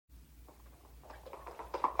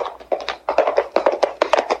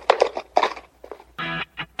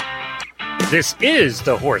This is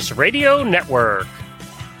the Horse Radio Network.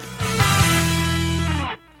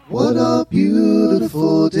 What a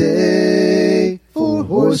beautiful day for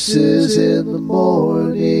horses in the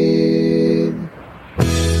morning.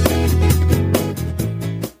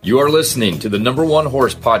 You are listening to the #1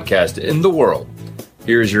 horse podcast in the world.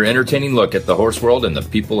 Here's your entertaining look at the horse world and the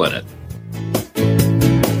people in it.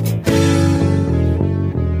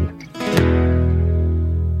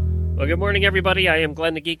 Well, good morning, everybody. I am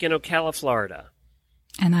Glenn the Geek in Ocala, Florida.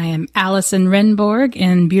 And I am Allison Renborg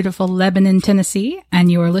in beautiful Lebanon, Tennessee,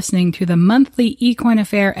 and you are listening to the monthly Equine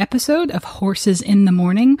Affaire episode of Horses in the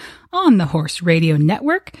Morning on the Horse Radio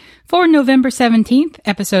Network for November 17th,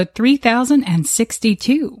 episode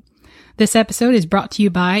 3062. This episode is brought to you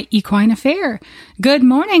by Equine Affaire. Good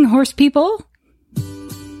morning, horse people.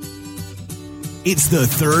 It's the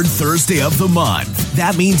third Thursday of the month.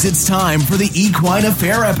 That means it's time for the Equine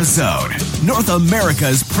Affaire episode, North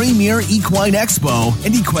America's premier equine expo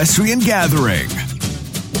and equestrian gathering.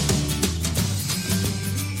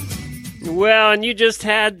 Well, and you just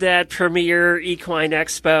had that premier equine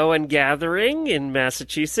expo and gathering in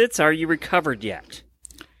Massachusetts. Are you recovered yet?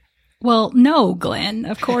 Well, no, Glenn,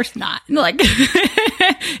 of course not. Like,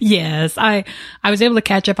 yes, I was able to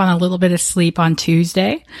catch up on a little bit of sleep on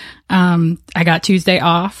Tuesday. I got Tuesday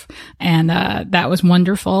off and, that was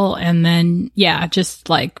wonderful. And then, yeah, just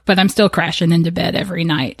like, but I'm still crashing into bed every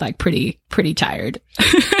night, like pretty tired.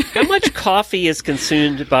 How much coffee is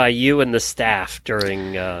consumed by you and the staff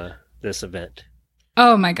during, this event?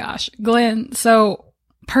 Oh my gosh, Glenn. So,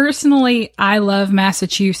 personally, I love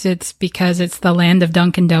Massachusetts because it's the land of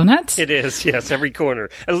Dunkin' Donuts. It is, yes, every corner.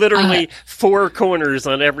 Literally 4 corners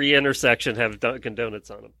on every intersection have Dunkin' Donuts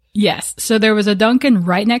on them. Yes. So there was a Dunkin'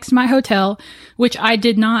 right next to my hotel, which I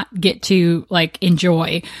did not get to like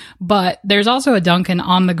enjoy, but there's also a Dunkin'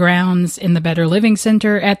 on the grounds in the Better Living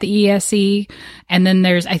Center at the ESE. And then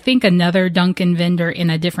there's, I think, another Dunkin' vendor in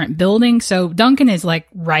a different building. So Dunkin' is like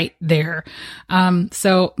right there.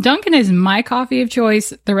 So Dunkin' is my coffee of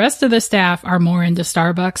choice. The rest of the staff are more into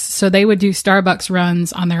Starbucks. So they would do Starbucks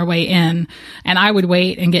runs on their way in and I would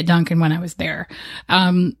wait and get Dunkin' when I was there.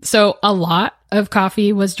 So a lot of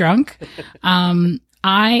coffee was drunk.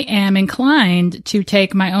 I am inclined to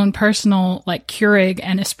take my own personal like Keurig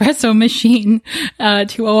and espresso machine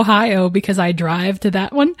to Ohio because I drive to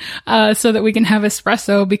that one so that we can have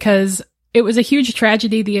espresso because it was a huge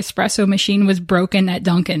tragedy. The espresso machine was broken at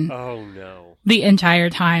Dunkin'. Oh no. The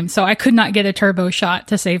entire time. So I could not get a turbo shot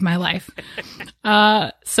to save my life.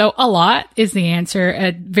 So a lot is the answer,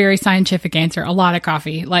 a very scientific answer, a lot of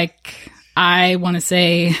coffee. Like I want to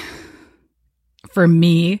say for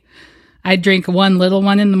me, I drink one little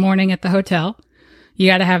one in the morning at the hotel. You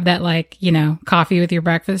got to have that like, you know, coffee with your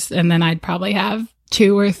breakfast. And then I'd probably have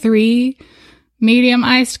 2 or 3 medium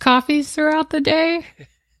iced coffees throughout the day.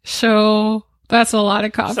 So that's a lot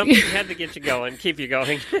of coffee. Something had to get you going, keep you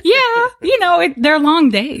going. Yeah. You know, they're long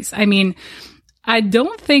days. I mean, I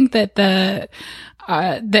don't think that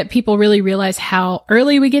that people really realize how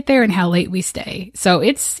early we get there and how late we stay. So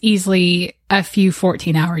it's easily a few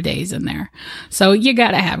 14-hour days in there. So you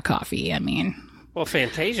got to have coffee. I mean, well,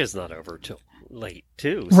 Fantasia's not over till late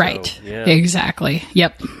too. Right. So, yeah. Exactly.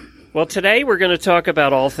 Yep. Well, today we're going to talk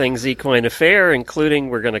about all things Equine Affaire, including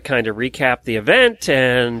we're going to kind of recap the event.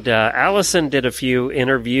 And Allison did a few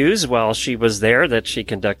interviews while she was there that she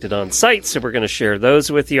conducted on site. So we're going to share those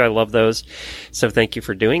with you. I love those. So thank you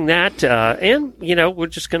for doing that. And, you know, we're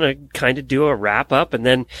just going to kind of do a wrap up. And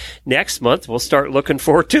then next month, we'll start looking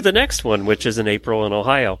forward to the next one, which is in April in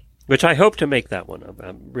Ohio. Which I hope to make that one.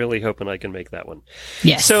 I'm really hoping I can make that one.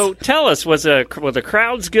 Yes. So tell us, were the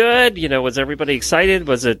crowds good? You know, was everybody excited?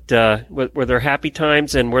 Was it, were there happy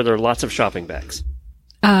times and were there lots of shopping bags?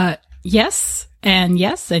 Yes and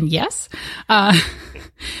yes and yes.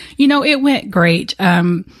 You know, it went great.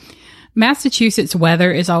 Massachusetts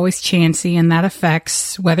weather is always chancy and that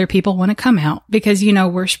affects whether people want to come out because, you know,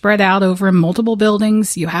 we're spread out over multiple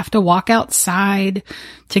buildings. You have to walk outside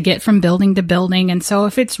to get from building to building. And so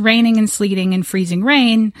if it's raining and sleeting and freezing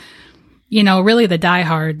rain, you know, really the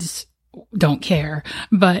diehards don't care,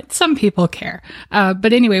 but some people care.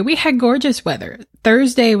 But anyway, we had gorgeous weather.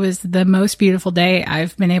 Thursday was the most beautiful day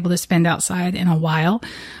I've been able to spend outside in a while.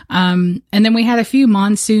 And then we had a few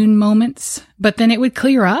monsoon moments, but then it would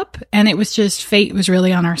clear up and it was just fate was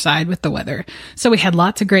really on our side with the weather. So we had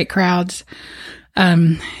lots of great crowds.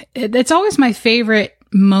 It's always my favorite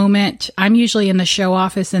moment. I'm usually in the show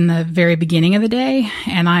office in the very beginning of the day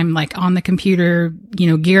and I'm like on the computer, you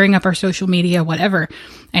know, gearing up our social media, whatever.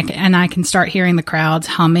 And I can start hearing the crowds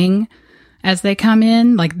humming as they come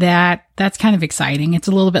in, like that's kind of exciting. It's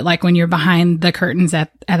a little bit like when you're behind the curtains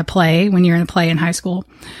at a play, when you're in a play in high school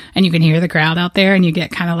and you can hear the crowd out there and you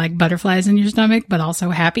get kind of like butterflies in your stomach, but also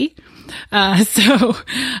happy.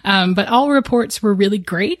 But all reports were really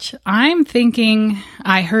great. I'm thinking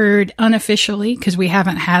I heard unofficially, because we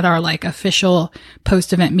haven't had our like official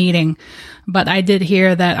post-event meeting, but I did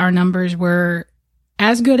hear that our numbers were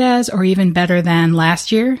as good as or even better than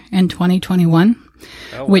last year in 2021.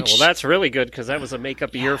 Oh, well, that's really good because that was a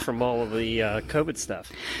makeup year from all of the COVID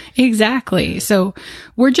stuff. Exactly. So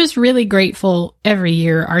we're just really grateful every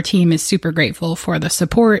year. Our team is super grateful for the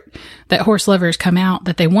support that horse lovers come out,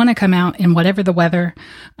 that they want to come out in whatever the weather,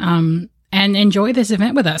 and enjoy this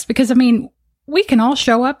event with us. Because, I mean, we can all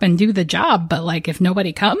show up and do the job, but like if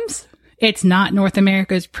nobody comes, it's not North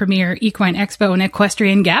America's premier equine expo and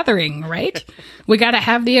equestrian gathering, right? We got to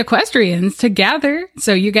have the equestrians to gather.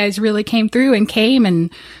 So you guys really came through and came,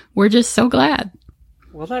 and we're just so glad.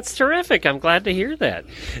 Well, that's terrific. I'm glad to hear that.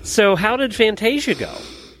 So how did Fantasia go?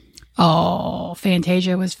 Oh,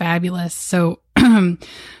 Fantasia was fabulous. So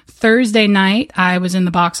Thursday night, I was in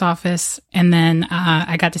the box office, and then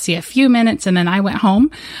I got to see a few minutes, and then I went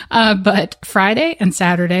home. But Friday and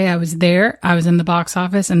Saturday, I was there. I was in the box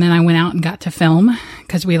office, and then I went out and got to film,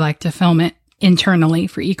 because we like to film it internally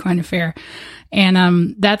for Equine Affaire.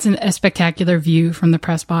 And that's a spectacular view from the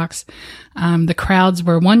press box. The crowds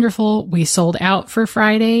were wonderful. We sold out for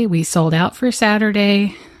Friday. We sold out for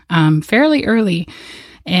Saturday fairly early.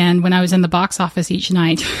 And when I was in the box office each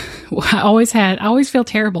night, I always feel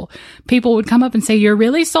terrible. People would come up and say, "You're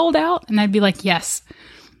really sold out?" And I'd be like, "Yes,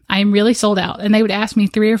 I am really sold out." And they would ask me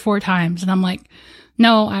 3 or 4 times. And I'm like,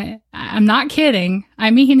 "No, I'm not kidding.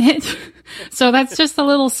 I mean it." So that's just a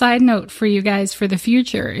little side note for you guys for the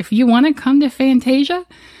future. If you want to come to Fantasia,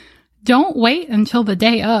 don't wait until the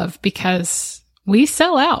day of, because we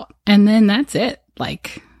sell out and then that's it.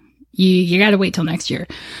 Like you got to wait till next year.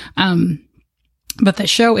 But the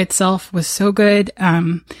show itself was so good.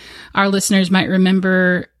 Our listeners might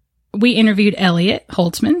remember we interviewed Elliot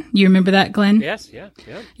Holtzman. You remember that, Glenn? Yes, yeah.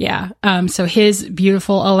 Yeah. So his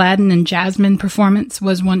beautiful Aladdin and Jasmine performance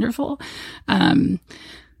was wonderful.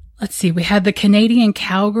 Let's see. We had the Canadian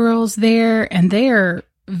Cowgirls there, and they are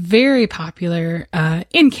very popular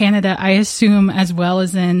in Canada, I assume, as well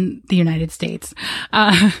as in the United States.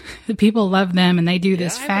 The people love them, and they do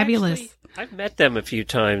this fabulous... I've met them a few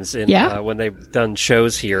times when they've done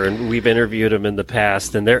shows here, and we've interviewed them in the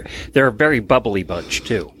past, and they're a very bubbly bunch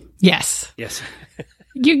too. Yes.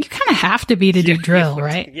 You kind of have to be to do drill,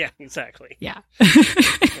 right? Yeah, exactly. Yeah.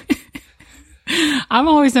 I'm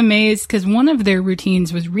always amazed because one of their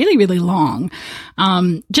routines was really, really long,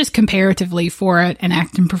 just comparatively for an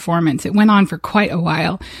acting performance. It went on for quite a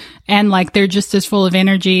while, and like they're just as full of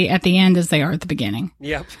energy at the end as they are at the beginning.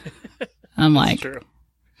 Yep. I'm like, true.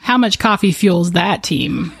 How much coffee fuels that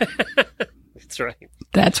team? That's right.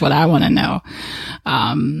 That's what I want to know.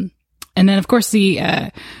 And then, of course,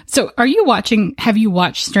 so have you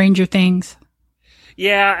watched Stranger Things?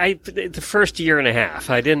 Yeah, the first year and a half.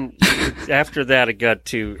 I didn't, after that I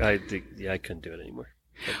couldn't do it anymore.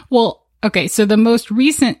 Well, okay, so the most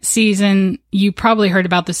recent season, you probably heard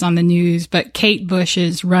about this on the news, but Kate Bush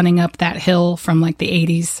is running up that hill from like the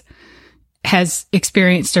 80s. Has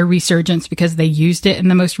experienced a resurgence because they used it in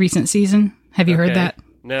the most recent season. Have you heard that?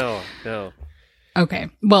 No. Okay.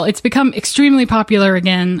 Well, it's become extremely popular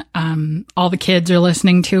again. All the kids are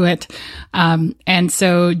listening to it. And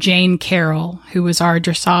so Jane Carroll, who was our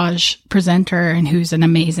dressage presenter and who's an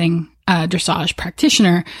amazing dressage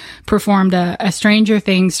practitioner, performed a Stranger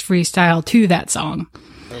Things freestyle to that song.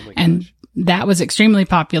 Oh my gosh. And that was extremely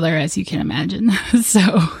popular, as you can imagine. So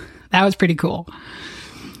that was pretty cool.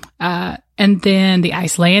 And then the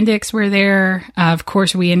Icelandics were there. Of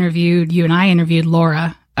course, you and I interviewed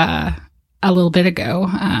Laura, a little bit ago.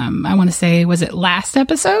 I want to say, was it last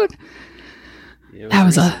episode? That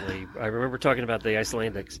was I remember talking about the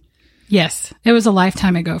Icelandics. Yes. It was a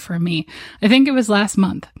lifetime ago for me. I think it was last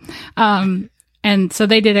month. And so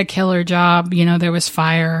they did a killer job. You know, there was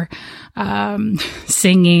fire,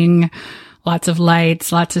 singing, lots of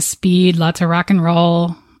lights, lots of speed, lots of rock and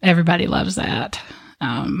roll. Everybody loves that.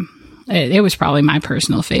 It was probably my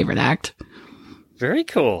personal favorite act. Very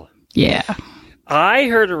cool. Yeah. I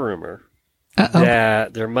heard a rumor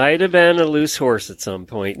that there might have been a loose horse at some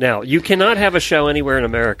point. Now, you cannot have a show anywhere in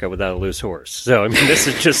America without a loose horse. So, I mean, this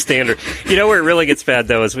is just standard. You know where it really gets bad,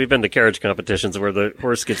 though, is we've been to carriage competitions where the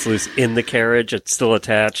horse gets loose in the carriage. It's still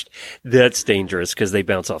attached. That's dangerous because they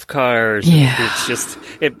bounce off cars. Yeah. It's just,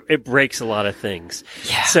 it breaks a lot of things.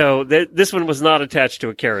 Yeah. So this one was not attached to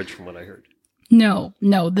a carriage from what I heard. No,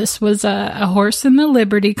 this was a horse in the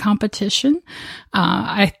Liberty competition.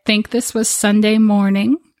 I think this was Sunday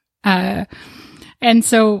morning. And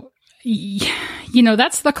so,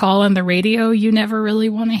 that's the call on the radio you never really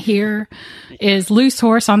want to hear is loose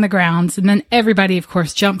horse on the grounds. And then everybody, of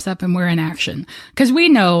course, jumps up and we're in action because we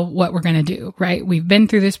know what we're going to do, right? We've been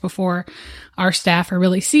through this before. Our staff are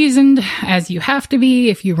really seasoned, as you have to be.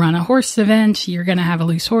 If you run a horse event, you're going to have a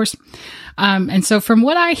loose horse. And so from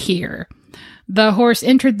what I hear, the horse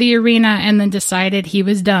entered the arena and then decided he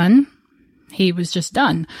was done. He was just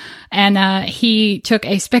done. And he took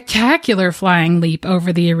a spectacular flying leap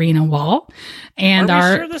over the arena wall. And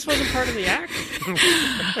Are we sure this wasn't part of the act?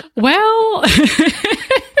 Well,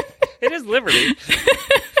 it is Liberty.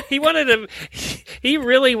 He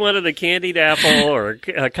really wanted a candied apple or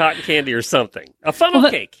a cotton candy or something. A funnel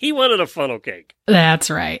cake. He wanted a funnel cake. That's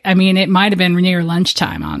right. I mean, it might have been near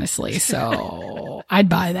lunchtime, honestly. So I'd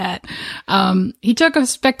buy that. He took a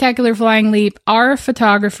spectacular flying leap. Our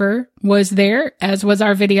photographer was there, as was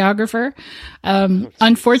our videographer.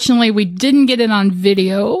 Unfortunately, we didn't get it on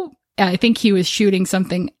video. I think he was shooting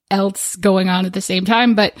something else going on at the same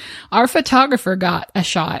time, but our photographer got a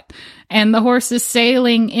shot and the horse is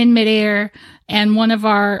sailing in midair. And one of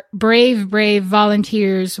our brave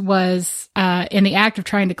volunteers was in the act of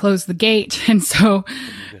trying to close the gate. And so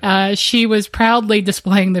she was proudly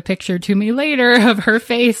displaying the picture to me later of her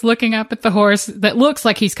face looking up at the horse that looks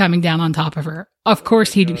like he's coming down on top of her. Of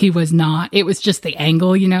course, he was not. It was just the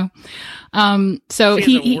angle, So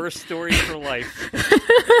he has a worse story for life.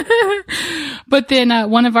 But then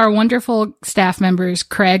one of our wonderful staff members,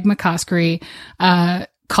 Craig McCoskey,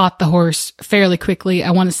 caught the horse fairly quickly.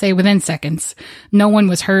 I want to say within seconds. No one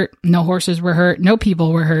was hurt. No horses were hurt. No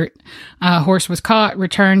people were hurt. Horse was caught,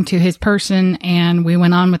 returned to his person, and we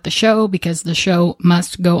went on with the show because the show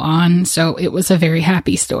must go on. So it was a very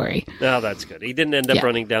happy story. Oh, that's good. He didn't end up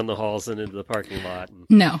running down the halls and into the parking lot.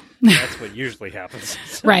 No. That's what usually happens.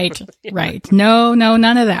 Right. No,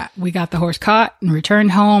 none of that. We got the horse caught and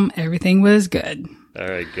returned home. Everything was good. All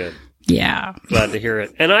right, good. Yeah. Glad to hear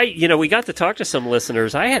it. And we got to talk to some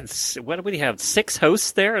listeners. I had, 6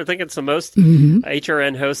 hosts there? I think it's the most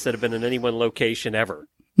HRN hosts that have been in any one location ever.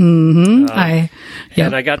 Mm-hmm.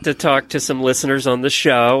 And I got to talk to some listeners on the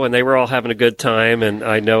show, and they were all having a good time. And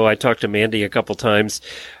I know I talked to Mandy a couple times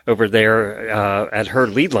over there at her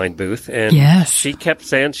lead line booth, and she kept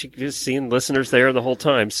saying she was seeing listeners there the whole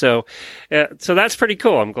time. So that's pretty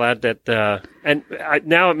cool. I'm glad that,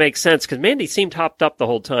 now it makes sense because Mandy seemed hopped up the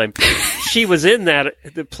whole time. She was in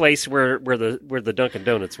the place where the Dunkin'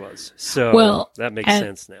 Donuts was. So that makes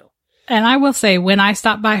sense now. And I will say, when I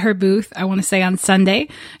stopped by her booth, I want to say on Sunday,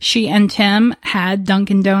 she and Tim had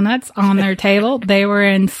Dunkin' Donuts on their table. They were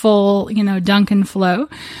in full, Dunkin' flow.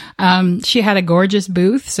 She had a gorgeous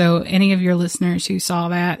booth. So any of your listeners who saw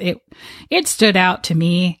that, it stood out to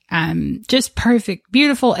me. Just perfect,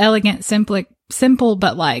 beautiful, elegant, simple,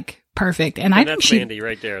 but perfect. And I think that's Mandy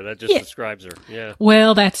right there. That just describes her. Yeah.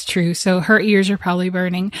 Well, that's true. So her ears are probably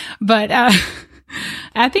burning, but,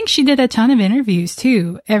 I think she did a ton of interviews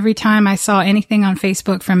too. Every time I saw anything on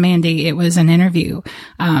Facebook from Mandy, it was an interview.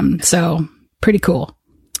 So pretty cool.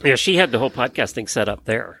 Yeah, she had the whole podcasting set up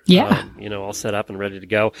there. Yeah. All set up and ready to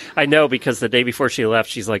go. I know because the day before she left,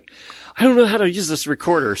 she's like, I don't know how to use this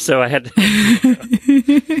recorder. So I had to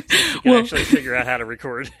actually figure out how to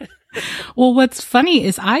record. Well, what's funny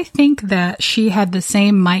is I think that she had the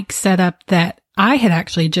same mic setup that I had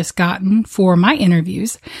actually just gotten for my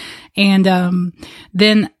interviews. And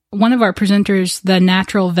then one of our presenters, the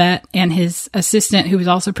natural vet, and his assistant, who was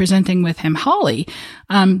also presenting with him, Holly,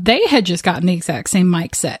 they had just gotten the exact same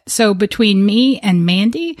mic set. So between me and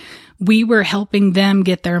Mandy, we were helping them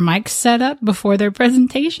get their mics set up before their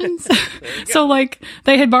presentations. So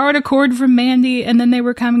they had borrowed a cord from Mandy and then they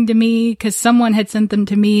were coming to me because someone had sent them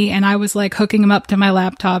to me, and I was hooking them up to my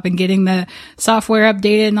laptop and getting the software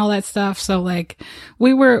updated and all that stuff. So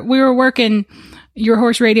we were working. Your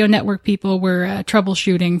Horse Radio Network people were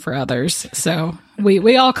troubleshooting for others. So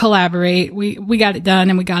we all collaborate. We got it done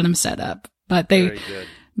and we got them set up. But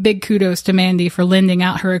big kudos to Mandy for lending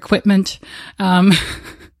out her equipment.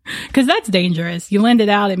 Because that's dangerous. You lend it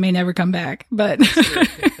out, it may never come back. But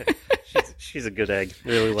She's a good egg.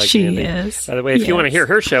 Really like she Mandy. Is. By the way, if you want to hear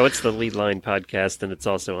her show, it's the Lead Line podcast, and it's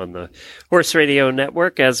also on the Horse Radio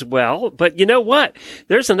Network as well. But you know what?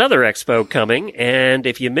 There's another expo coming, and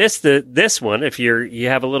if you missed this one, if you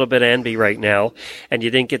have a little bit of envy right now, and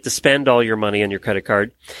you didn't get to spend all your money on your credit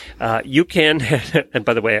card, you can. And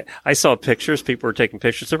by the way, I saw pictures. People were taking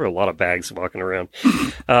pictures. There were a lot of bags walking around.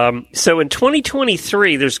 So in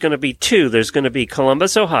 2023, there's going to be two. There's going to be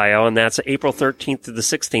Columbus, Ohio, and that's April 13th to the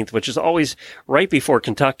 16th, which is always always right before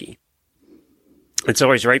Kentucky. It's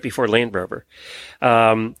always right before Land Rover.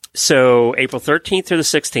 So April 13th through the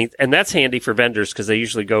 16th, and that's handy for vendors because they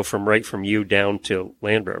usually go right from you down to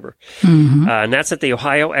Land Rover. Mm-hmm. And that's at the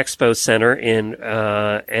Ohio Expo Center in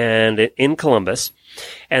Columbus.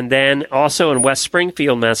 And then also in West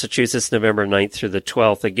Springfield, Massachusetts, November 9th through the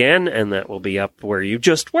 12th again, and that will be up where you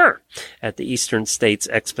just were at the Eastern States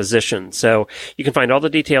Exposition. So you can find all the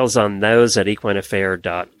details on those at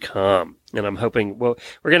equineaffaire.com. And I'm hoping, we're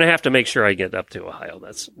going to have to make sure I get up to Ohio.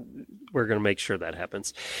 We're going to make sure that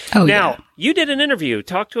happens. Oh, now, You did an interview.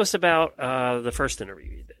 Talk to us about the first interview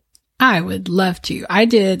you did. I would love to. I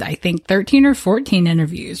did, I think, 13 or 14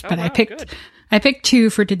 interviews, but wow, I picked 2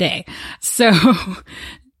 for today. So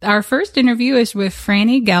our first interview is with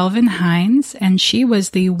Franny Galvin Hines, and she was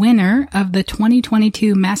the winner of the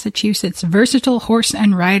 2022 Massachusetts Versatile Horse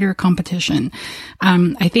and Rider Competition.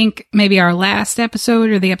 I think maybe our last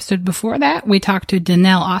episode or the episode before that, we talked to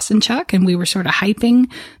Danelle Osenchuk, and we were sort of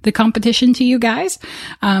hyping the competition to you guys.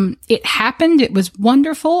 It happened. It was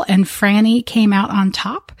wonderful, and Franny came out on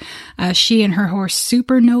top. She and her horse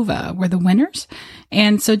Supernova were the winners.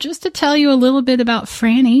 And so just to tell you a little bit about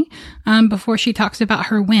Franny, before she talks about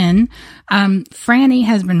her win, Franny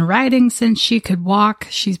has been riding since she could walk.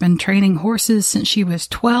 She's been training horses since she was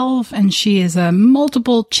 12, and she is a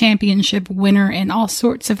multiple championship winner in all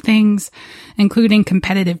sorts of things, including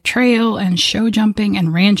competitive trail and show jumping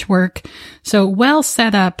and ranch work. So well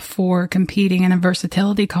set up for competing in a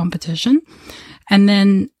versatility competition. And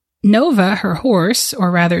then Nova, her horse,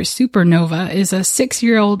 or rather Supernova, is a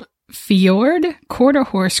 6-year-old Fjord quarter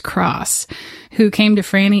horse cross who came to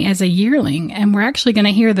Franny as a yearling. And we're actually going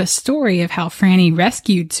to hear the story of how Franny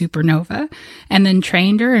rescued Supernova and then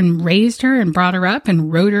trained her and raised her and brought her up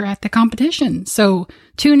and rode her at the competition. So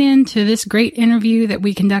tune in to this great interview that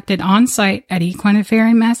we conducted on site at Equine Affaire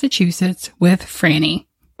in Massachusetts with Franny.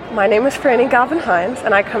 My name is Franny Galvin Hines,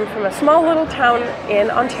 and I come from a small little town in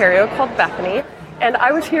Ontario called Bethany. And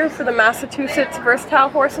I was here for the Massachusetts Versatile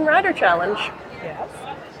Horse and Rider Challenge. Yes.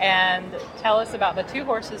 And tell us about the 2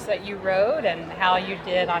 horses that you rode and how you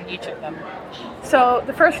did on each of them. So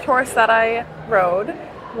the first horse that I rode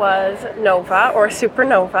was Nova, or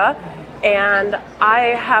Supernova, and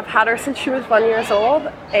I have had her since she was 1 year old,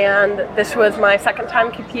 and this was my second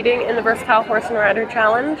time competing in the Versatile Horse and Rider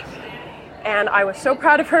Challenge. And I was so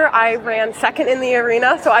proud of her. I ran second in the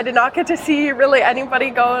arena, so I did not get to see really anybody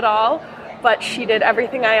go at all. But she did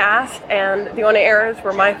everything I asked, and the only errors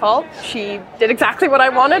were my fault. She did exactly what I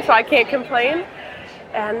wanted, so I can't complain.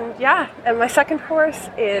 And and my second horse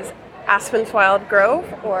is Aspen's Wild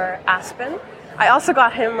Grove, or Aspen. I also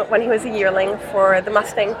got him when he was a yearling for the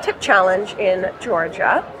Mustang Tip Challenge in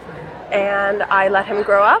Georgia, and I let him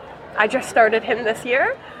grow up. I just started him this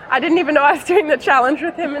year. I didn't even know I was doing the challenge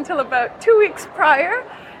with him until about 2 weeks prior,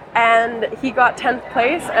 and he got 10th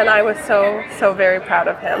place, and I was so very proud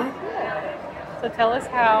of him. So tell us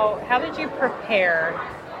how did you prepare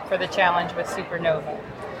for the challenge with Supernova?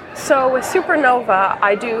 So with Supernova,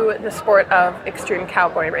 I do the sport of extreme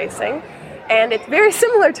cowboy racing, and it's very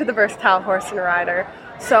similar to the Versatile Horse and Rider.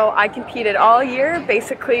 So I competed all year,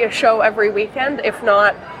 basically a show every weekend, if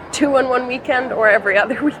not 2 in one weekend or every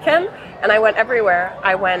other weekend, and I went everywhere.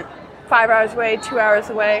 I went 5 hours away, 2 hours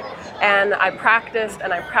away, and I practiced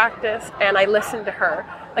and I listened to her.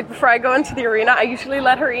 Like before I go into the arena, I usually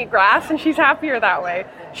let her eat grass, and she's happier that way.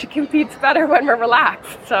 She competes better when we're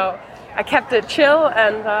relaxed. So I kept it chill,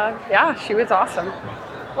 and she was awesome.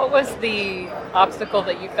 What was the obstacle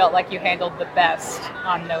that you felt like you handled the best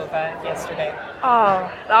on Nova yesterday? Oh,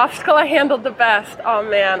 the obstacle I handled the best. Oh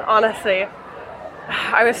man, honestly,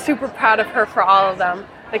 I was super proud of her for all of them.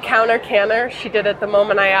 The counter canter, she did it the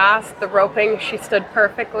moment I asked. The roping, she stood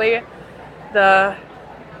perfectly. The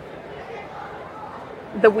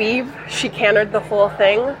weave, she cantered the whole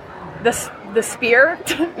thing. The spear,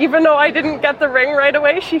 even though I didn't get the ring right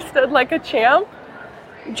away, she stood like a champ.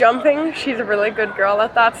 Jumping, she's a really good girl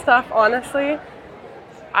at that stuff, honestly.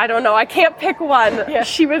 I don't know, I can't pick one. Yeah.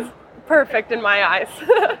 She was perfect in my eyes.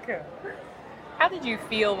 How did you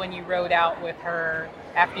feel when you rode out with her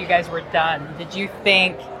after you guys were done? Did you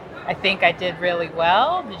think, I think I did really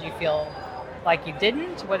well? Did you feel like you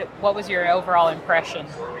didn't? What was your overall impression?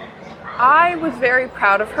 I was very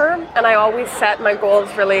proud of her, and I always set my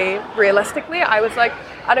goals really realistically. I was like,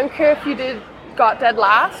 I don't care if you got dead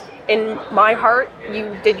last. In my heart,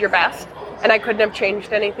 you did your best, and I couldn't have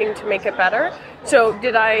changed anything to make it better. So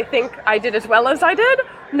did I think I did as well as I did?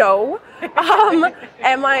 No.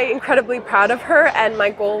 Am I incredibly proud of her, and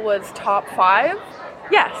my goal was top 5?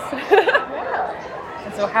 Yes.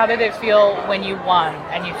 And so how did it feel when you won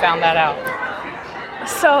and you found that out?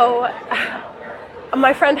 So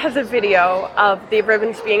my friend has a video of the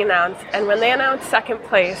ribbons being announced, and when they announced second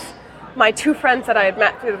place, my two friends that I had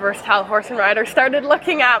met through the Versatile Horse and Rider started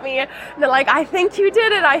looking at me, and they're like, I think you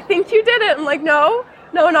did it, I think you did it. I'm like, no,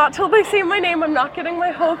 not till they say my name. I'm not getting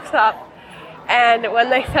my hopes up. And when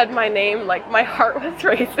they said my name, like, my heart was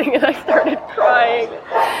racing, and I started crying,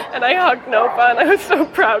 and I hugged Nova, and I was so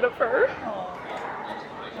proud of her.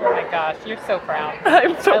 Oh my gosh, you're so proud.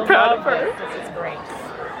 I'm so proud of her. This is great.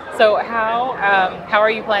 So how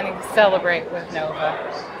are you planning to celebrate with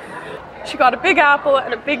Nova? She got a big apple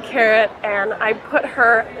and a big carrot, and I put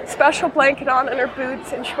her special blanket on and her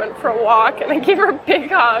boots, and she went for a walk, and I gave her a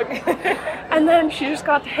big hug. And then she just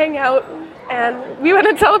got to hang out, and we went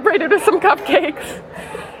and celebrated with some cupcakes.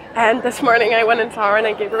 And this morning I went and saw her, and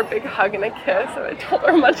I gave her a big hug and a kiss, and I told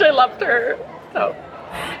her how much I loved her. So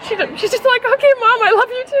she's just like, okay, Mom, I love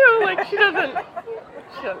you too. Like, she doesn't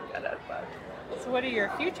get it. But. So what are your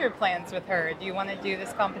future plans with her? Do you want to do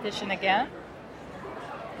this competition again?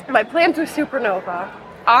 My plans with Supernova.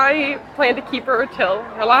 I plan to keep her till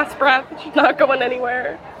her last breath. She's not going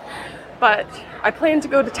anywhere. But I plan to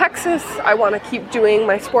go to Texas. I want to keep doing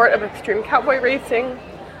my sport of extreme cowboy racing.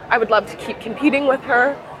 I would love to keep competing with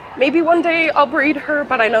her. Maybe one day I'll breed her,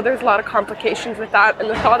 but I know there's a lot of complications with that, and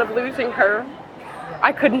the thought of losing her,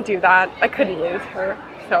 I couldn't do that. I couldn't lose her.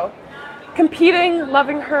 So competing,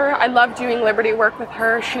 loving her. I love doing Liberty work with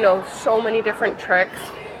her. She knows so many different tricks.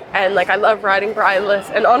 And like, I love riding bridleless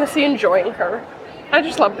and honestly enjoying her. I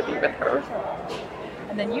just love to be with her.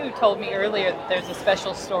 And then you told me earlier that there's a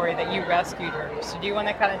special story that you rescued her. So do you want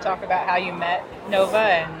to kind of talk about how you met Nova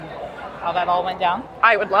and how that all went down?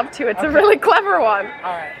 I would love to. It's a really clever one.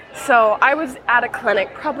 All right. So I was at a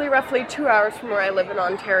clinic, probably roughly 2 hours from where I live in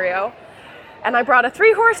Ontario. And I brought a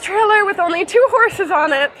 3-horse trailer with only 2 horses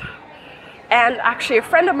on it. And actually a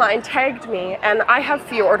friend of mine tagged me, and I have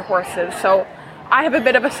fjord horses, so I have a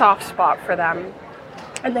bit of a soft spot for them.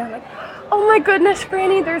 And they're like, oh my goodness,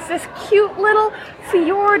 Franny, there's this cute little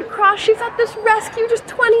fjord cross. She's at this rescue just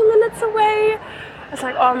 20 minutes away. I was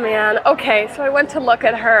like, oh man, okay. So I went to look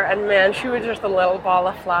at her, and man, she was just a little ball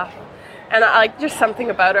of fluff. And just something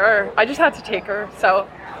about her, I just had to take her. So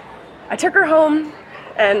I took her home,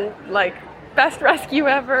 and like, best rescue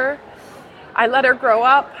ever. I let her grow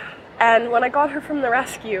up, and when I got her from the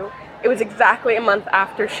rescue, it was exactly a month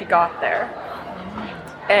after she got there.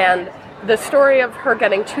 And the story of her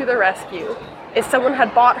getting to the rescue is someone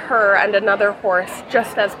had bought her and another horse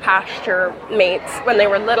just as pasture mates when they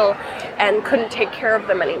were little and couldn't take care of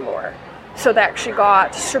them anymore. So they actually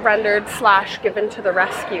got surrendered / given to the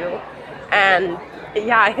rescue. And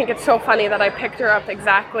yeah, I think it's so funny that I picked her up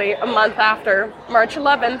exactly a month after March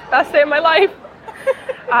 11th, best day of my life.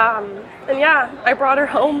 And yeah, I brought her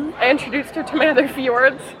home. I introduced her to my other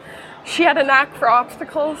fjords. She had a knack for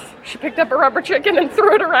obstacles. She picked up a rubber chicken and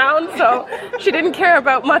threw it around, so she didn't care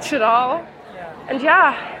about much at all. And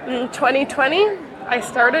yeah, in 2020, I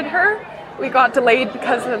started her. We got delayed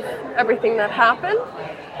because of everything that happened,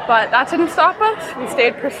 but that didn't stop us. We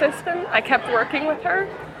stayed persistent. I kept working with her.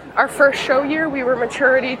 Our first show year, we were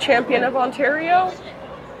Maturity Champion of Ontario.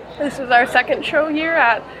 This was our second show year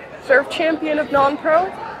at Surf Champion of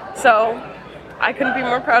Non-Pro, so I couldn't be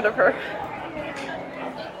more proud of her.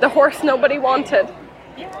 The horse nobody wanted.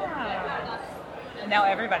 Yeah. And now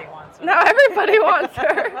everybody wants her. Now everybody wants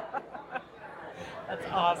her.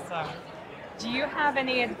 That's awesome. Do you have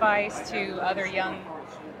any advice to other young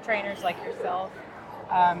trainers like yourself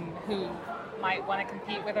who might want to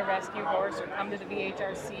compete with a rescue horse or come to the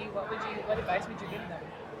VHRC? What advice would you give them?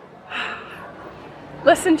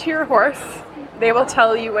 Listen to your horse. They will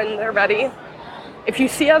tell you when they're ready. If you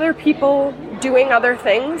see other people doing other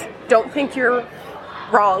things, don't think you're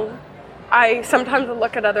wrong. I sometimes will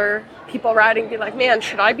look at other people riding and be like, man,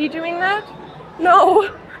 should I be doing that? No.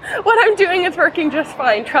 What I'm doing is working just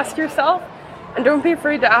fine. Trust yourself and don't be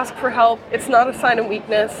afraid to ask for help. It's not a sign of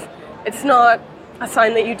weakness. It's not a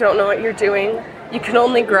sign that you don't know what you're doing. You can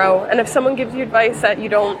only grow. And if someone gives you advice that you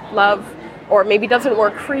don't love or maybe doesn't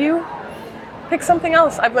work for you, pick something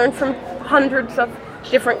else. I've learned from hundreds of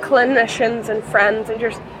different clinicians and friends and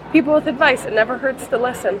just people with advice. It never hurts to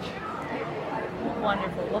listen.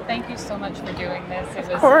 Wonderful. Well, thank you so much for doing this. It was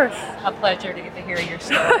of course a pleasure to get to hear your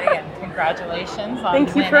story, and congratulations on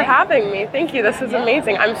Thank you for having me. Thank you. This is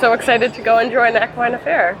amazing. I'm so excited to go and join Equine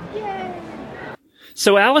Affaire. Yay.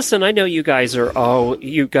 So, Allison, I know you guys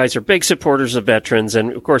are big supporters of veterans,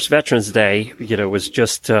 and of course, Veterans Day, was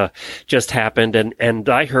just happened, and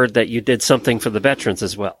I heard that you did something for the veterans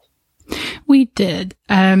as well. We did.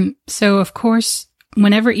 So, of course,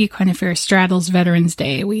 whenever Equine Affair straddles Veterans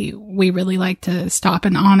Day, we really like to stop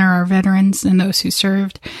and honor our veterans and those who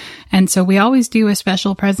served. And so we always do a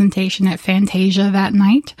special presentation at Fantasia that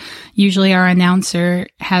night. Usually our announcer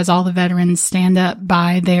has all the veterans stand up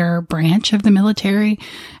by their branch of the military.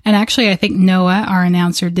 And actually, I think Noah, our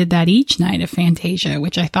announcer, did that each night of Fantasia,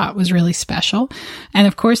 which I thought was really special. And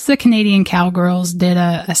of course, the Canadian Cowgirls did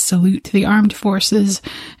a salute to the armed forces,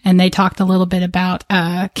 and they talked a little bit about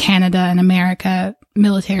Canada and America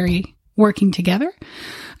military working together.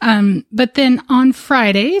 But then on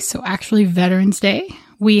Friday, so actually Veterans Day,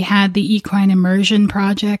 we had the Equine Immersion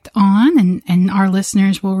Project on, and our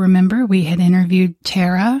listeners will remember we had interviewed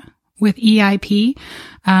Tara with EIP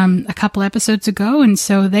a couple episodes ago, and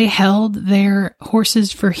so they held their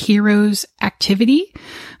Horses for Heroes activity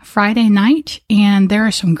Friday night, and there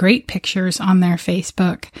are some great pictures on their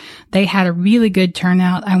Facebook. They had a really good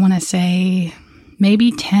turnout. I want to say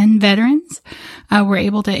maybe 10 veterans were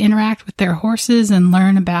able to interact with their horses and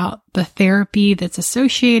learn about the therapy that's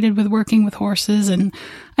associated with working with horses. And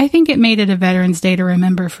I think it made it a Veterans Day to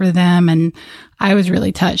remember for them. And I was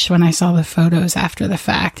really touched when I saw the photos after the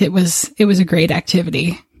fact. It was a great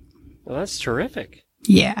activity. Well, that's terrific.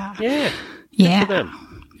 Yeah. Yeah. Yeah. Good for them.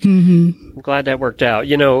 Mm-hmm. I'm glad that worked out.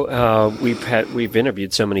 You know, we've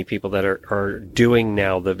interviewed so many people that are doing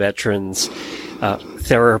now the veterans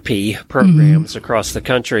therapy programs across the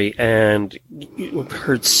country, and we've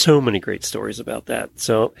heard so many great stories about that.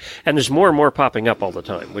 So, and there's more and more popping up all the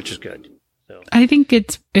time, which is good. So. I think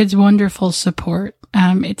it's wonderful support.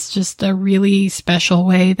 It's just a really special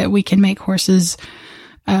way that we can make horses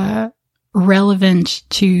relevant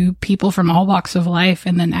to people from all walks of life,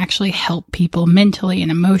 and then actually help people mentally and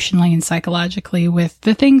emotionally and psychologically with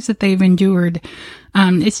the things that they've endured.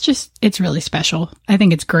 It's really special. I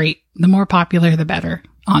think it's great. The more popular, the better,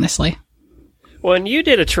 honestly. Well, and you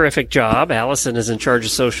did a terrific job. Allison is in charge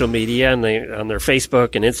of social media on their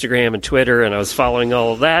Facebook and Instagram and Twitter, and I was following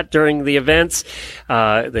all of that during the events.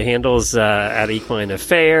 The handle's at Equine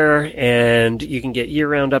Affaire, and you can get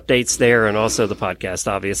year-round updates there, and also the podcast,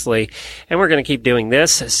 obviously. And we're going to keep doing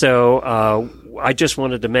this. So I just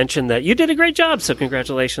wanted to mention that you did a great job, so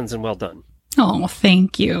congratulations and well done. Oh,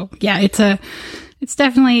 thank you. Yeah, it's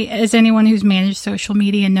definitely, as anyone who's managed social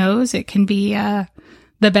media knows, it can be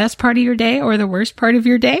the best part of your day or the worst part of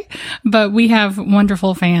your day. But we have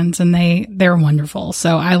wonderful fans, and they're wonderful.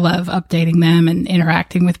 So I love updating them and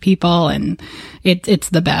interacting with people, and it's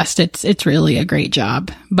the best. It's really a great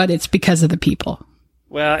job, but it's because of the people.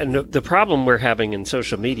 Well, and the problem we're having in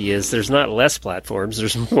social media is there's not less platforms,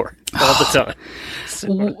 there's more all the time.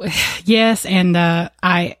 So. Yes, and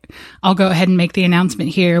I'll go ahead and make the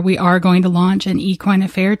announcement here. We are going to launch an Equine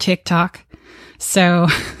Affaire TikTok. So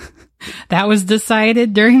that was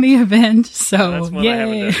decided during the event. So that's what yay.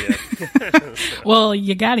 I haven't done yet. Well,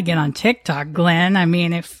 you got to get on TikTok, Glenn. I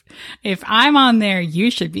mean, if I'm on there,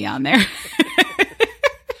 you should be on there.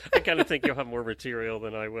 I kind of think you'll have more material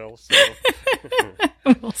than I will. So.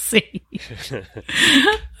 We'll see.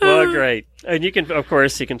 Well, great. And you can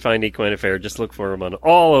find Equine Affaire. Just look for them on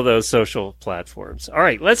all of those social platforms. All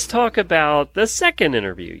right, let's talk about the second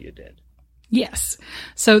interview you did. Yes.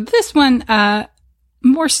 So this one,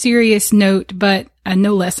 more serious note, but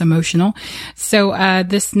no less emotional. So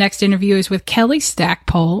this next interview is with Kelly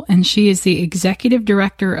Stackpole, and she is the executive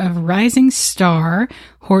director of Rising Star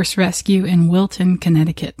Horse Rescue in Wilton,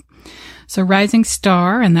 Connecticut. So Rising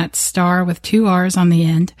Star, and that's star with 2 R's on the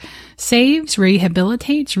end, saves,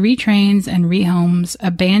 rehabilitates, retrains, and rehomes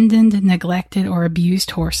abandoned, neglected, or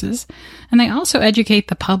abused horses. And they also educate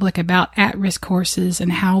the public about at-risk horses and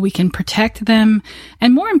how we can protect them,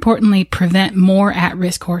 and more importantly, prevent more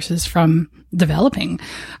at-risk horses from developing.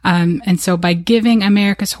 And so by giving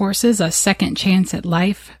America's horses a second chance at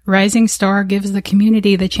life, Rising Star gives the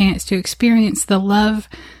community the chance to experience the love,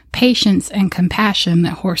 patience, and compassion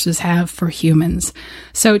that horses have for humans.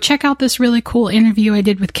 So check out this really cool interview I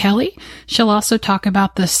did with Kelly. She'll also talk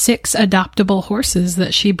about the 6 adoptable horses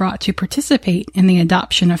that she brought to participate in the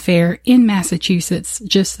adoption affair in Massachusetts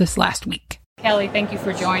just this last week. Kelly, thank you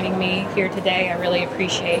for joining me here today. I really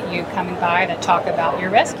appreciate you coming by to talk about your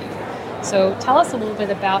rescue. So tell us a little bit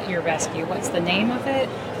about your rescue. What's the name of it?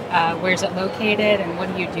 Where's it located? And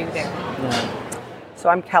what do you do there? Yeah. So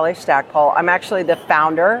I'm Kelly Stackpole. I'm actually the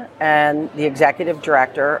founder and the executive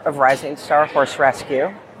director of Rising Star Horse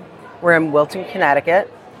Rescue. We're in Wilton,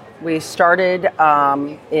 Connecticut. We started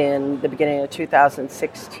in the beginning of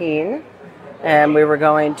 2016, and we were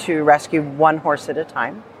going to rescue 1 horse at a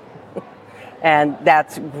time. And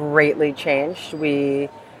that's greatly changed. We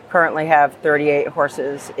currently have 38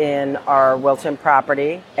 horses in our Wilton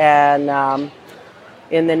property, and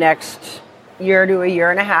in the next year to a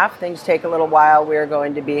year and a half. Things take a little while. We're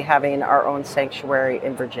going to be having our own sanctuary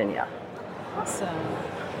in Virginia. Awesome.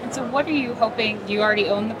 And so what are you hoping, do you already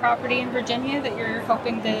own the property in Virginia that you're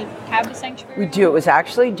hoping to have the sanctuary? We do. It was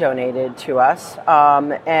actually donated to us.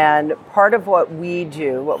 And part of what we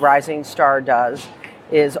do, what Rising Star does,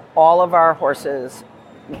 is all of our horses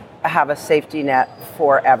have a safety net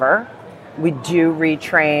forever. We do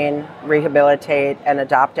retrain, rehabilitate, and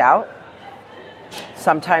adopt out.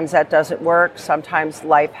 Sometimes that doesn't work. Sometimes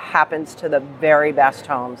life happens to the very best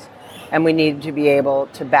homes, and we need to be able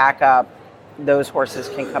to back up. Those horses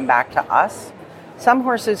can come back to us. Some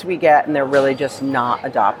horses we get, and they're really just not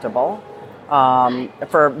adoptable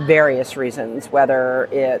for various reasons, whether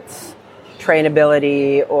it's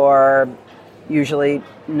trainability or usually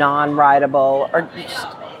non-rideable or just,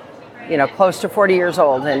 close to 40 years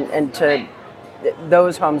old. And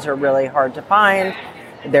those homes are really hard to find.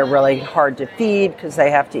 They're really hard to feed because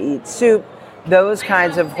they have to eat soup. Those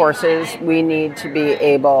kinds of horses, we need to be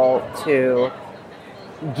able to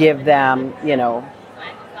give them,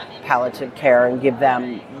 palliative care and give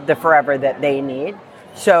them the forever that they need.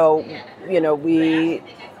 So, we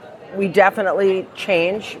definitely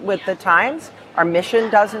change with the times. Our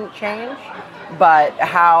mission doesn't change, but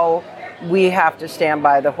how we have to stand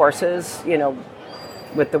by the horses,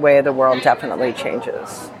 with the way of the world definitely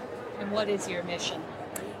changes. And what is your mission?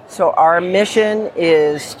 So our mission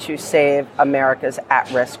is to save America's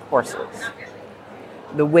at-risk horses.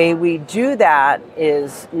 The way we do that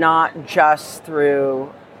is not just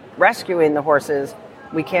through rescuing the horses.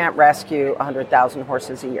 We can't rescue 100,000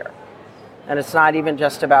 horses a year. And it's not even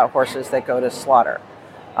just about horses that go to slaughter.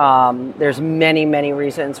 There's many, many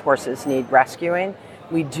reasons horses need rescuing.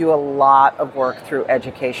 We do a lot of work through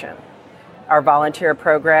education. Our volunteer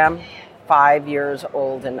program, 5 years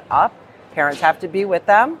old and up, parents have to be with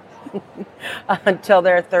them until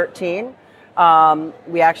they're 13.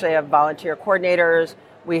 We actually have volunteer coordinators.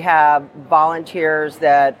 We have volunteers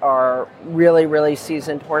that are really, really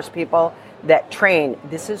seasoned horse people that train.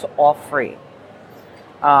 This is all free.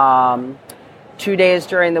 2 days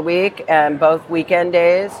during the week and both weekend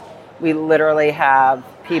days, we literally have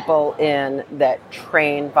people in that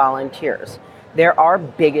train volunteers. They're our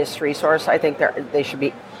biggest resource. I think they should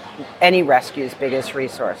be any rescue's biggest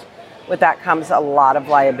resource. With that comes a lot of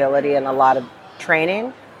liability and a lot of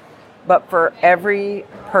training. But for every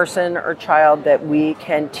person or child that we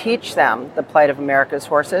can teach them the plight of America's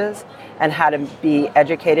horses and how to be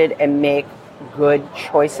educated and make good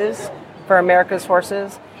choices for America's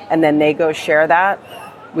horses, and then they go share that,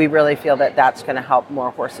 we really feel that that's going to help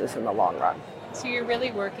more horses in the long run. So you're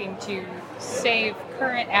really working to save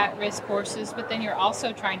current at-risk horses, but then you're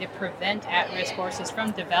also trying to prevent at-risk horses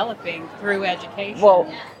from developing through education.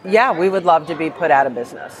 Well, yeah, we would love to be put out of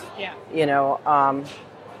business. Yeah.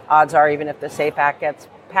 Odds are, even if the SAFE Act gets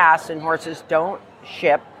passed and horses don't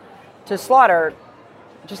ship to slaughter,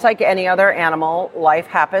 just like any other animal, life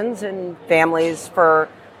happens in families for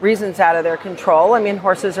reasons out of their control. I mean,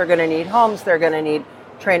 horses are going to need homes. They're going to need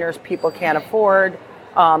trainers people can't afford.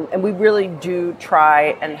 And we really do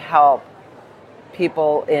try and help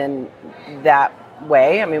people in that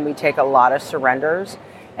way. I mean, we take a lot of surrenders.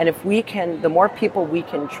 And if we can, the more people we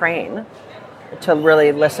can train to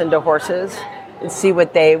really listen to horses and see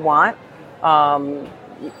what they want,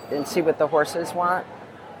 and see what the horses want,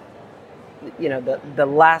 the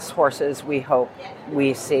less horses we hope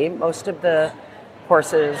we see. Most of the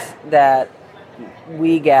horses that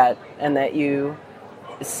we get and that you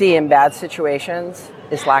see in bad situations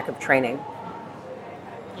is lack of training.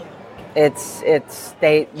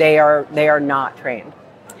 They are not trained.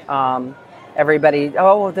 Everybody,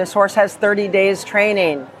 this horse has 30 days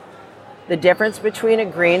training. The difference between a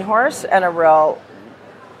green horse and a real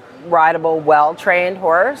rideable, well-trained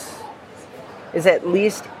horse is at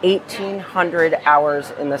least 1,800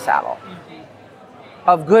 hours in the saddle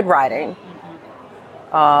of good riding.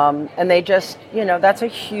 And they just, that's a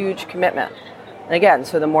huge commitment. And again,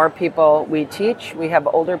 so the more people we teach, we have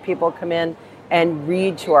older people come in and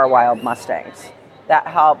read to our wild Mustangs. That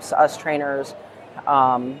helps us trainers.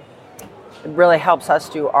 It really helps us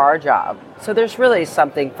do our job. So there's really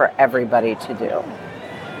something for everybody to do.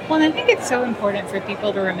 Well, and I think it's so important for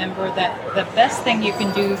people to remember that the best thing you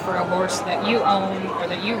can do for a horse that you own or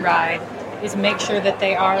that you ride is make sure that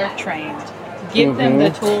they are trained. Give them the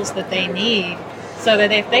tools that they need so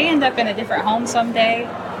that if they end up in a different home someday,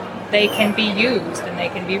 they can be used and they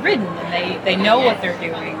can be ridden and they know what they're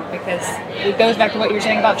doing, because it goes back to what you were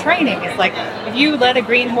saying about training. It's like if you let a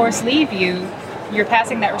green horse leave you, you're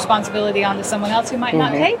passing that responsibility on to someone else who might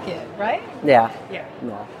not take it, right? Yeah. Yeah.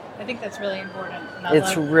 No. I think that's really important.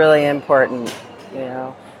 It's really important,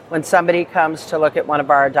 when somebody comes to look at one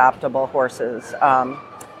of our adoptable horses,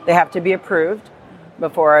 they have to be approved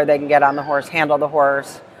before they can get on the horse, handle the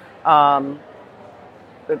horse.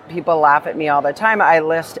 But people laugh at me all the time. I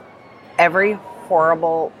list every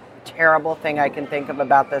horrible, terrible thing I can think of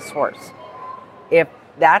about this horse. If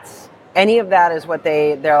that's any of that is what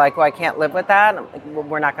they're like, well, I can't live with that. I'm like, well,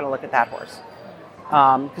 we're not going to look at that horse.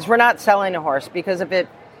 Because we're not selling a horse. Because if it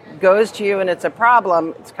goes to you and it's a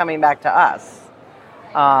problem, it's coming back to us.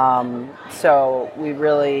 So we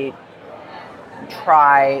really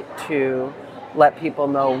try to let people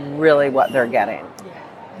know really what they're getting.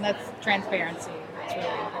 Yeah, and that's transparency. That's really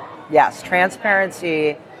important. Yes,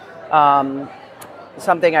 transparency.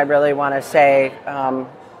 Something I really want to say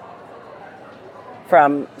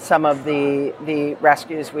from some of the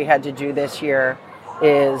rescues we had to do this year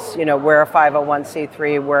is, we're a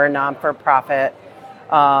 501c3, we're a non-for-profit.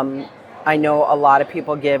 I know a lot of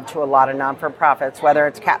people give to a lot of non-for-profits, whether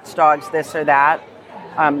it's cats, dogs, this or that.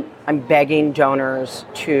 I'm begging donors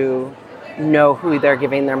to know who they're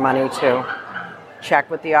giving their money to.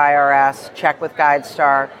 Check with the IRS, check with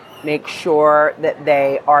GuideStar, make sure that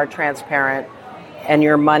they are transparent and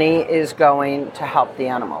your money is going to help the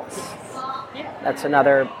animals. That's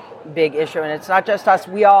another big issue. And it's not just us.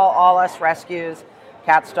 All us rescues,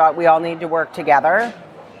 cats, dogs, we all need to work together.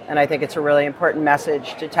 And I think it's a really important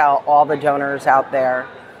message to tell all the donors out there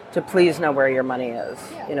to please know where your money is.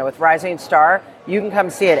 With Rising Star, you can come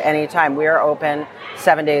see it anytime. We are open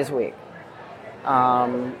 7 days a week.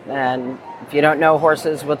 And if you don't know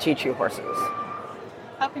horses, we'll teach you horses.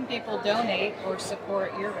 How can people donate or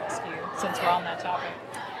support your rescue, since we're on that topic?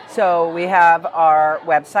 So we have our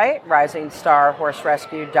website,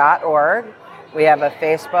 risingstarhorserescue.org. We have a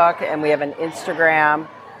Facebook and we have an Instagram.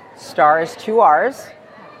 Star is 2 R's.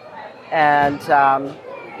 And,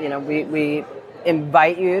 we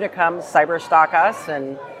invite you to come cyberstalk us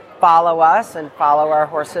and follow our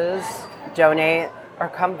horses, donate, or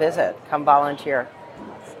come visit, come volunteer.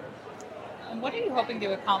 And what are you hoping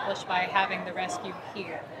to accomplish by having the rescue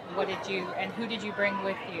here? Who did you bring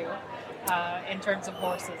with you in terms of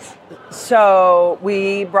horses? So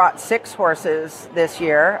we brought 6 horses this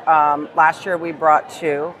year. Last year we brought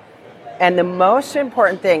 2. And the most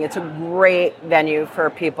important thing, it's a great venue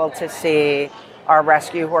for people to see our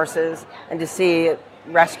rescue horses and to see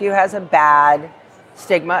rescue has a bad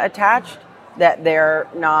stigma attached, that they're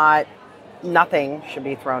not, nothing should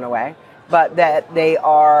be thrown away, but that they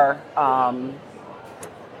are,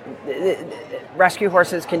 rescue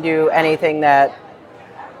horses can do anything that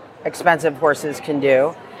expensive horses can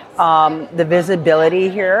do. The visibility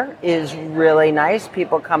here is really nice.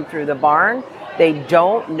 People come through the barn. They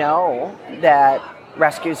don't know that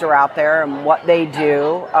rescues are out there and what they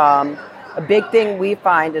do. A big thing we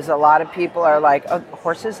find is a lot of people are like, oh,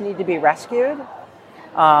 horses need to be rescued.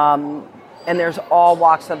 And there's all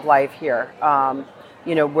walks of life here.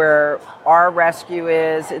 Where our rescue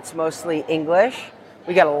is, it's mostly English.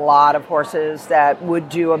 We got a lot of horses that would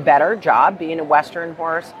do a better job being a Western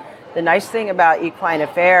horse. The nice thing about Equine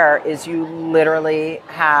Affaire is you literally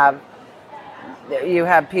have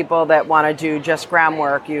people that want to do just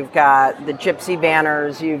groundwork. You've got the gypsy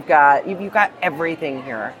vanners. You've got everything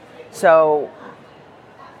here. So,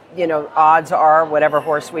 odds are whatever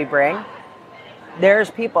horse we bring, there's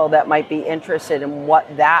people that might be interested in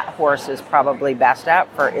what that horse is probably best at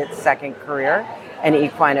for its second career. And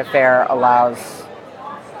Equine Affaire allows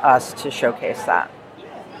us to showcase that.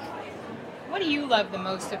 What do you love the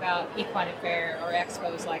most about Equine Affaire or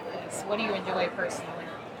expos like this? What do you enjoy personally?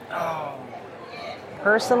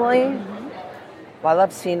 Personally, well, I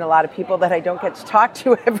love seeing a lot of people that I don't get to talk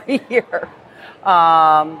to every year.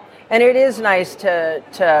 And it is nice to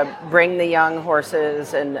bring the young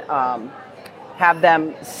horses and have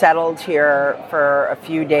them settled here for a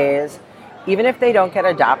few days. Even if they don't get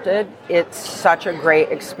adopted, it's such a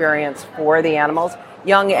great experience for the animals,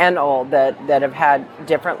 young and old, that have had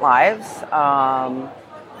different lives.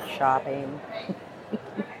 Shopping.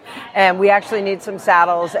 And we actually need some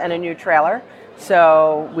saddles and a new trailer.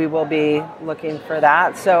 So we will be looking for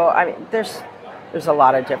that. So, there's a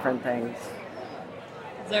lot of different things.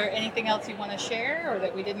 Is there anything else you want to share or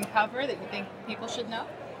that we didn't cover that you think people should know?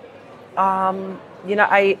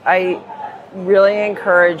 I really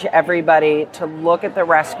encourage everybody to look at the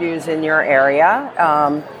rescues in your area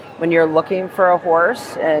when you're looking for a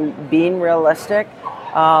horse and being realistic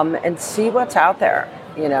and see what's out there,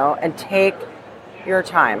 and take your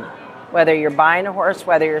time. Whether you're buying a horse,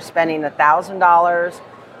 whether you're spending $1,000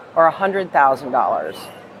 or $100,000,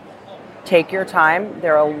 take your time.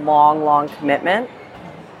 They're a long, long commitment,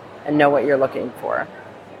 and know what you're looking for.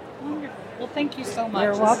 Wonderful. Well, thank you so much.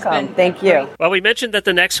 You're This has welcome. been Thank you. Well, we mentioned that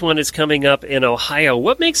the next one is coming up in Ohio.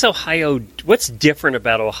 What makes Ohio, what's different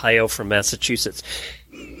about Ohio from Massachusetts?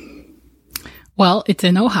 Well, it's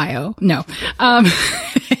in Ohio. No. Yeah,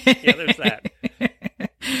 there's that.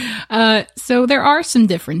 So there are some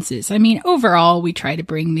differences. I mean, overall, we try to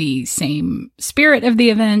bring the same spirit of the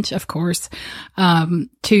event, of course,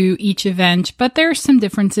 to each event, but there are some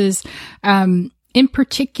differences. In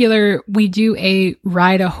particular, we do a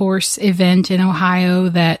ride a horse event in Ohio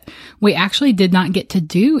that we actually did not get to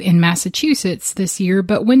do in Massachusetts this year.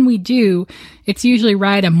 But when we do, it's usually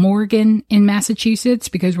ride a Morgan in Massachusetts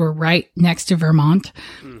because we're right next to Vermont.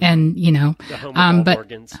 And, you know, The home of all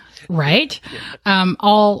Morgans. right.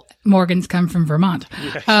 All Morgans come from Vermont.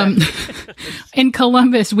 In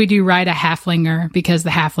Columbus, we do ride a halflinger because the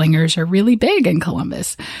halflingers are really big in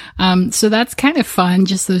Columbus. So that's kind of fun.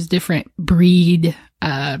 Just those different breed,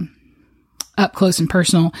 up close and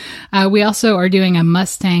personal. We also are doing a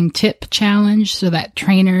Mustang tip challenge. So that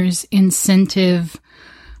trainer's incentive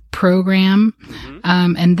program.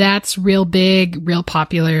 And that's real big, real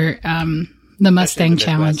popular. The Mustang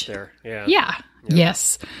challenge. There. Yeah. Yeah.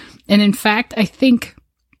 Yes. And in fact, I think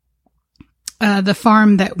the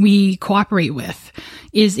farm that we cooperate with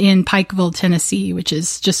is in Pikeville, Tennessee, which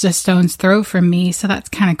is just a stone's throw from me. So that's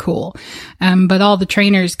kind of cool. But all the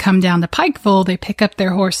trainers come down to Pikeville, they pick up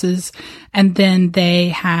their horses, and then they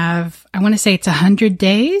have, I want to say it's 100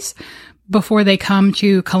 days before they come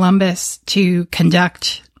to Columbus to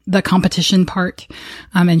conduct the competition part,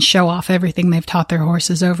 and show off everything they've taught their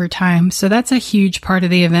horses over time. So that's a huge part of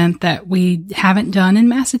the event that we haven't done in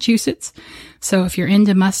Massachusetts. So if you're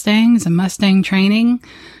into Mustangs and Mustang training,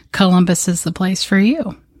 Columbus is the place for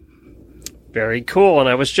you. Very cool. And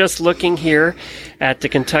I was just looking here at the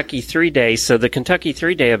Kentucky 3-Day. So the Kentucky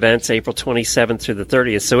 3-Day event's April 27th through the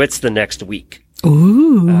 30th. So it's the next week.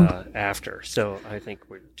 Ooh. After. So I think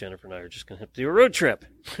Jennifer and I are just going to have to do a road trip.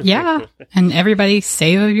 Yeah. And everybody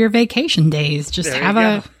save your vacation days. Just have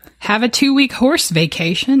a 2-week horse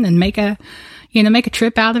vacation and make a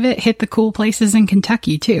trip out of it. Hit the cool places in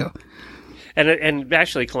Kentucky too. And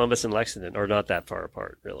actually Columbus and Lexington are not that far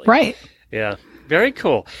apart, really. Right. Yeah. Very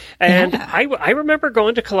cool. And Yeah. I remember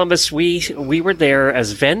going to Columbus. We were there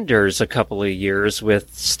as vendors a couple of years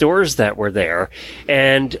with stores that were there.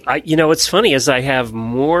 And it's funny, as I have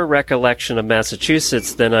more recollection of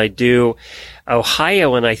Massachusetts than I do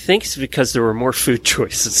Ohio, and I think it's because there were more food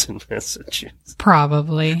choices in Massachusetts.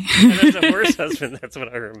 Probably. And as a horse husband, that's what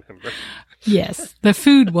I remember. Yes. The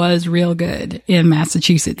food was real good in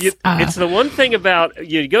Massachusetts. It's the one thing about,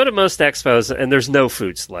 you go to most expos and there's no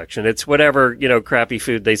food selection. It's whatever, crappy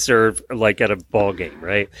food they serve, like at a ball game,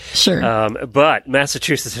 right? Sure. But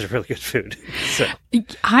Massachusetts has really good food. So.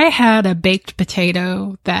 I had a baked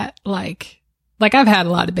potato that like I've had a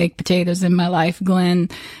lot of baked potatoes in my life, Glenn,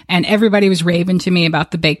 and everybody was raving to me about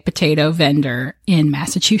the baked potato vendor in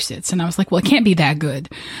Massachusetts. And I was like, well, it can't be that good.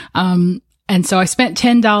 And so I spent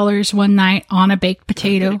 $10 one night on a baked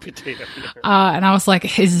potato. And I was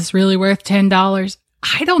like, is this really worth $10?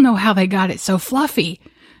 I don't know how they got it so fluffy.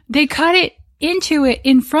 They cut it into it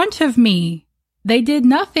in front of me. They did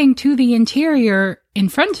nothing to the interior in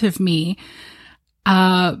front of me.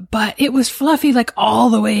 But it was fluffy like all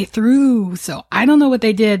the way through. So I don't know what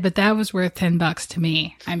they did, but that was worth $10 to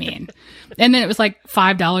me. I mean, and then it was like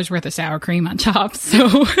 $5 worth of sour cream on top.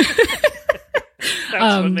 So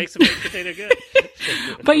that's what makes a baked potato good.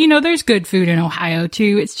 But there's good food in Ohio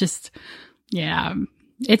too. It's just, yeah,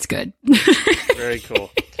 it's good. Very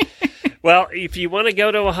cool. Well, if you want to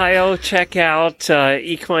go to Ohio, check out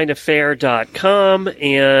equineaffaire.com.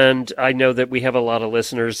 And I know that we have a lot of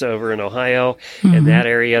listeners over in Ohio and that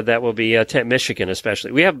area. That will be Michigan,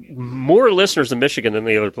 especially. We have more listeners in Michigan than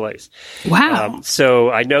the other place. Wow.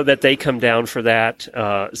 So I know that they come down for that.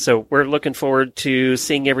 So we're looking forward to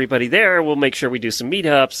seeing everybody there. We'll make sure we do some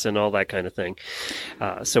meetups and all that kind of thing.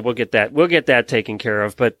 So we'll get that taken care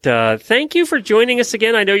of. But thank you for joining us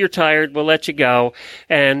again. I know you're tired. We'll let you go.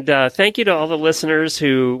 And thank you to all the listeners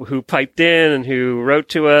who piped in and who wrote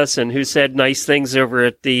to us and who said nice things over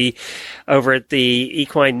at the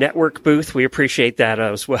Equine Network booth. We appreciate that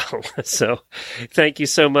as well. So thank you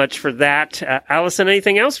so much for that. Allison,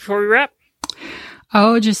 anything else before we wrap?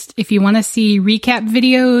 Oh, just if you want to see recap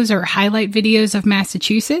videos or highlight videos of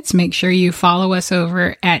Massachusetts, make sure you follow us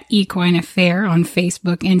over at Equine Affaire on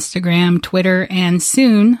Facebook, Instagram, Twitter, and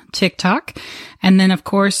soon TikTok. And then, of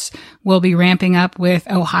course, we'll be ramping up with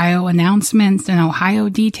Ohio announcements and Ohio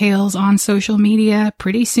details on social media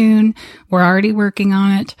pretty soon. We're already working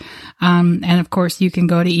on it. And of course, you can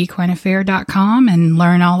go to equineaffaire.com and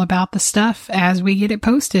learn all about the stuff as we get it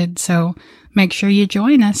posted. So make sure you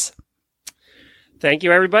join us. Thank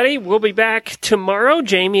you, everybody. We'll be back tomorrow.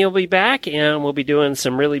 Jamie will be back, and we'll be doing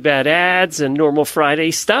some really bad ads and normal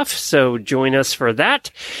Friday stuff. So join us for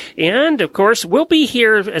that. And, of course, we'll be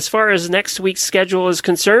here as far as next week's schedule is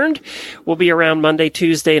concerned. We'll be around Monday,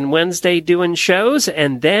 Tuesday, and Wednesday doing shows.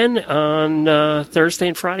 And then on Thursday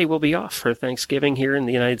and Friday, we'll be off for Thanksgiving here in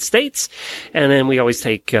the United States. And then we always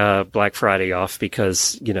take Black Friday off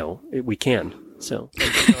because, we can. So I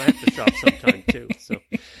have to shop sometime, too. So.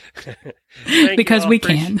 Because we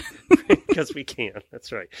can. Because we can.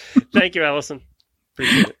 That's right. Thank you, Allison.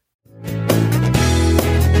 Appreciate it.